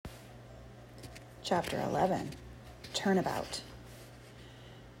Chapter 11. Turnabout.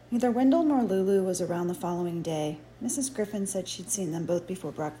 Neither Wendell nor Lulu was around the following day. Mrs. Griffin said she'd seen them both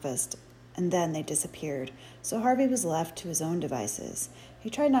before breakfast, and then they disappeared, so Harvey was left to his own devices. He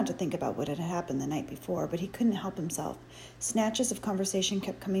tried not to think about what had happened the night before, but he couldn't help himself. Snatches of conversation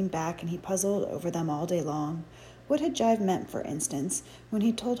kept coming back, and he puzzled over them all day long. What had Jive meant, for instance, when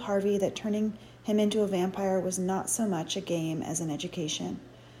he told Harvey that turning him into a vampire was not so much a game as an education?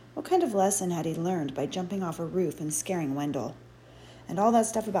 What kind of lesson had he learned by jumping off a roof and scaring Wendell? And all that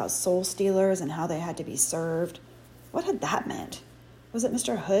stuff about soul stealers and how they had to be served. What had that meant? Was it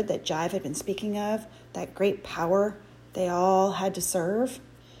Mr. Hood that Jive had been speaking of, that great power they all had to serve?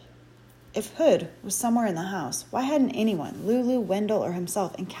 If Hood was somewhere in the house, why hadn't anyone, Lulu, Wendell, or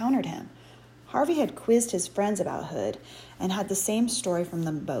himself, encountered him? Harvey had quizzed his friends about Hood and had the same story from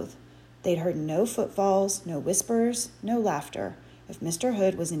them both. They'd heard no footfalls, no whispers, no laughter. If Mr.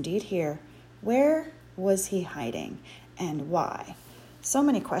 Hood was indeed here, where was he hiding, and why? So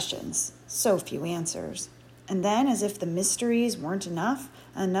many questions, so few answers. And then, as if the mysteries weren't enough,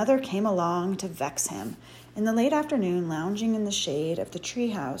 another came along to vex him. In the late afternoon, lounging in the shade of the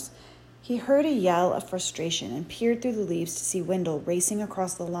treehouse, he heard a yell of frustration and peered through the leaves to see Wendell racing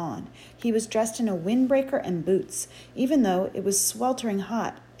across the lawn. He was dressed in a windbreaker and boots, even though it was sweltering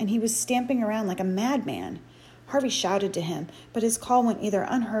hot, and he was stamping around like a madman. Harvey shouted to him, but his call went either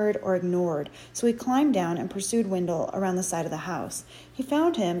unheard or ignored, so he climbed down and pursued Wendell around the side of the house. He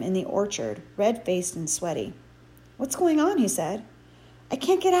found him in the orchard, red-faced and sweaty. "What's going on?" he said. "I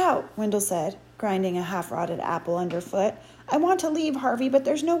can't get out," Wendell said, grinding a half-rotted apple underfoot. "I want to leave, Harvey, but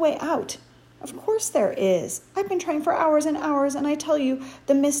there's no way out." "Of course there is. I've been trying for hours and hours, and I tell you,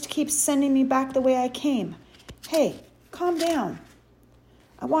 the mist keeps sending me back the way I came." "Hey, calm down."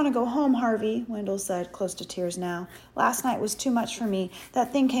 "I want to go home, Harvey," Wendell said, close to tears now. "Last night was too much for me.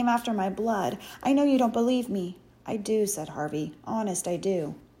 That thing came after my blood. I know you don't believe me." "I do," said Harvey. "Honest, I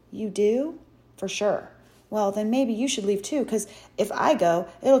do." "You do?" "For sure." "Well, then maybe you should leave too, because if I go,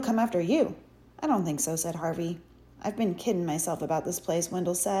 it'll come after you." "I don't think so," said Harvey. "I've been kidding myself about this place,"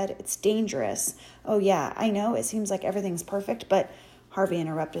 Wendell said. "It's dangerous." "Oh, yeah, I know. It seems like everything's perfect, but—" Harvey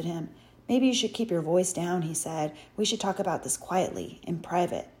interrupted him. "Maybe you should keep your voice down," he said. "We should talk about this quietly, in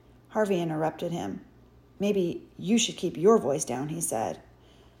private." Harvey interrupted him. "Maybe you should keep your voice down," he said.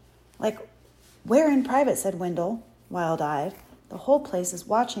 "Like, where in private?" said Wendell, wild-eyed. "The whole place is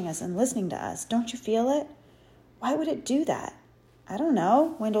watching us and listening to us. Don't you feel it?" "Why would it do that?" "I don't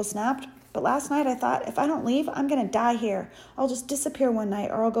know," Wendell snapped. "But last night I thought, if I don't leave, I'm going to die here. I'll just disappear one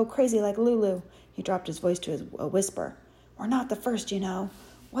night, or I'll go crazy like Lulu." He dropped his voice to a whisper. "We're not the first, you know.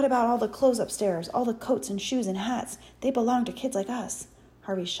 What about all the clothes upstairs, all the coats and shoes and hats? They belong to kids like us."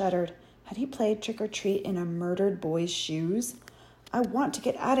 Harvey shuddered. Had he played trick-or-treat in a murdered boy's shoes? "I want to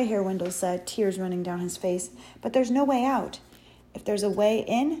get out of here," Wendell said, tears running down his face. "But there's no way out." "If there's a way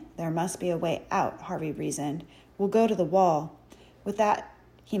in, there must be a way out," Harvey reasoned. "We'll go to the wall." With that,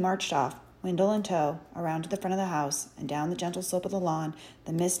 he marched off, Wendell in tow, around to the front of the house and down the gentle slope of the lawn.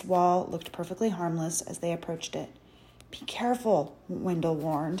 The mist wall looked perfectly harmless as they approached it. "Be careful," Wendell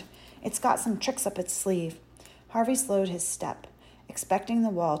warned. "It's got some tricks up its sleeve." Harvey slowed his step, expecting the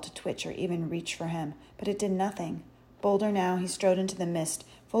wall to twitch or even reach for him, but it did nothing. Bolder now, he strode into the mist,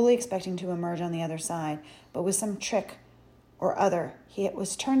 fully expecting to emerge on the other side, but with some trick or other, he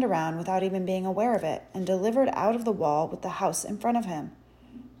was turned around without even being aware of it and delivered out of the wall with the house in front of him.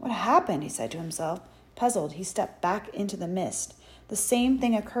 "What happened?" he said to himself. Puzzled, he stepped back into the mist. The same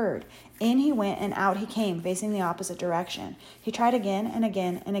thing occurred. In he went and out he came, facing the opposite direction. He tried again and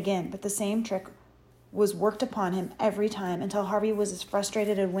again and again, but the same trick was worked upon him every time until Harvey was as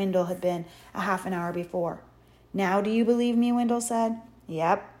frustrated as Wendell had been a half an hour before. "Now do you believe me?" Wendell said.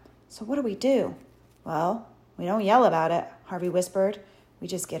 "Yep." "So what do we do?" "Well, we don't yell about it," Harvey whispered. "We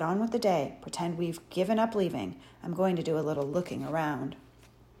just get on with the day, pretend we've given up leaving. I'm going to do a little looking around."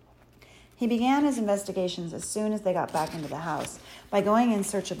 He began his investigations as soon as they got back into the house by going in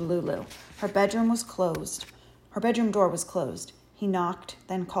search of Lulu. Her bedroom door was closed. He knocked,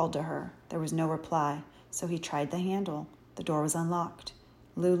 then called to her. There was no reply, so he tried the handle. The door was unlocked.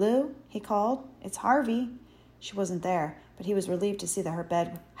 "Lulu?" he called. "It's Harvey." She wasn't there, but he was relieved to see that her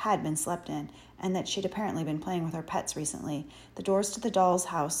bed had been slept in and that she'd apparently been playing with her pets recently. The doors to the doll's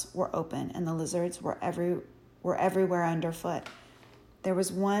house were open, and the lizards were everywhere underfoot. There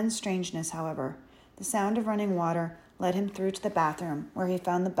was one strangeness, however. The sound of running water led him through to the bathroom, where he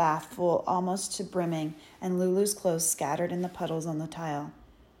found the bath full almost to brimming and Lulu's clothes scattered in the puddles on the tile.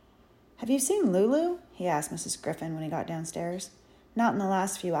 "Have you seen Lulu?" he asked Mrs. Griffin when he got downstairs. "Not in the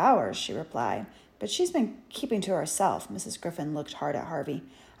last few hours," she replied. "But she's been keeping to herself." Mrs. Griffin looked hard at Harvey.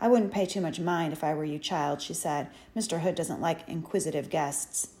 I wouldn't pay too much mind if I were you, child, she said. Mr. Hood doesn't like inquisitive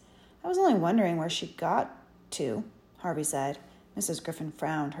guests. I was only wondering where she got to, Harvey said. Mrs. Griffin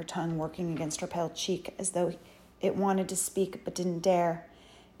frowned, her tongue working against her pale cheek as though it wanted to speak but didn't dare.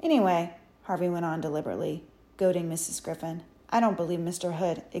 Anyway, Harvey went on deliberately, goading Mrs. Griffin, I don't believe Mr.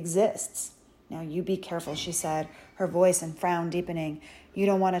 Hood exists. Now you be careful, she said, her voice and frown deepening. You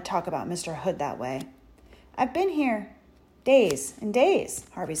don't want to talk about Mr. Hood that way. I've been here days and days,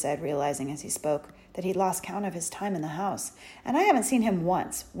 Harvey said, realizing as he spoke that he'd lost count of his time in the house. And I haven't seen him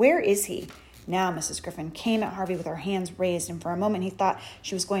once. Where is he? Now Mrs. Griffin came at Harvey with her hands raised, and for a moment he thought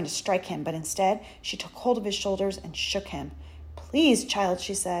she was going to strike him, but instead she took hold of his shoulders and shook him. Please, child,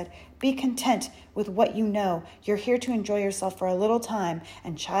 she said, be content with what you know. You're here to enjoy yourself for a little time,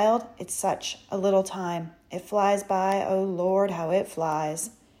 and child, it's such a little time. It flies by, oh Lord, how it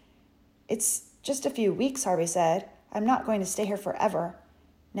flies. It's just a few weeks, Harvey said. I'm not going to stay here forever.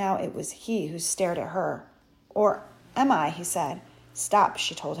 Now it was he who stared at her. Or am I, he said. Stop,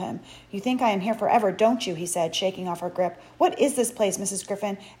 she told him. You think I am here forever, don't you, he said, shaking off her grip. What is this place, Mrs.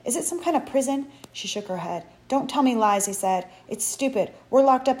 Griffin? Is it some kind of prison? She shook her head. Don't tell me lies, he said. It's stupid. We're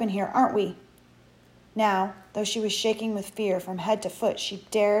locked up in here, aren't we? Now, though she was shaking with fear from head to foot, she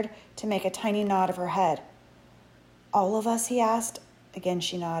dared to make a tiny nod of her head. All of us, he asked. Again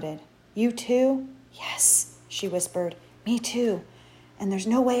she nodded. You too? Yes, she whispered. Me too. And there's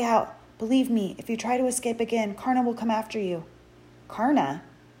no way out. Believe me, if you try to escape again, Karna will come after you. Karna,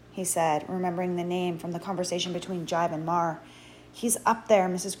 he said, remembering the name from the conversation between Jive and Mar. He's up there,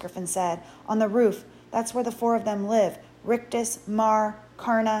 Mrs. Griffin said, on the roof. That's where the four of them live. Rictus, Mar,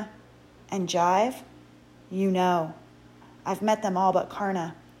 Karna, and Jive? You know. I've met them all but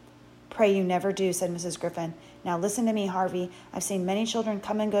Karna. Pray you never do, said Mrs. Griffin. Now listen to me, Harvey. I've seen many children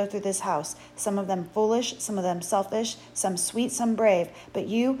come and go through this house, some of them foolish, some of them selfish, some sweet, some brave. But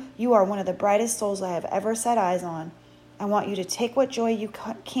you are one of the brightest souls I have ever set eyes on. I want you to take what joy you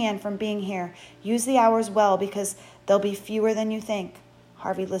can from being here. Use the hours well, because they'll be fewer than you think.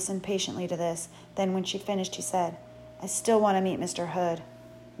 Harvey listened patiently to this. Then when she finished, he said, I still want to meet Mr. Hood.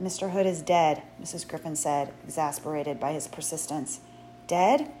 Mr. Hood is dead, Mrs. Griffin said, exasperated by his persistence.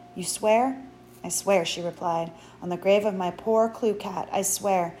 Dead? You swear? I swear, she replied. On the grave of my poor Clue Cat, I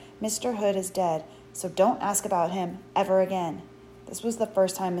swear. Mr. Hood is dead, so don't ask about him ever again. This was the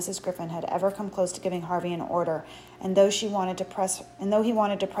first time Mrs. Griffin had ever come close to giving Harvey an order, and though he wanted to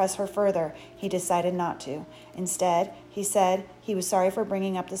press her further, he decided not to. Instead, he said he was sorry for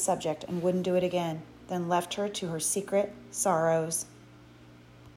bringing up the subject and wouldn't do it again, then left her to her secret sorrows.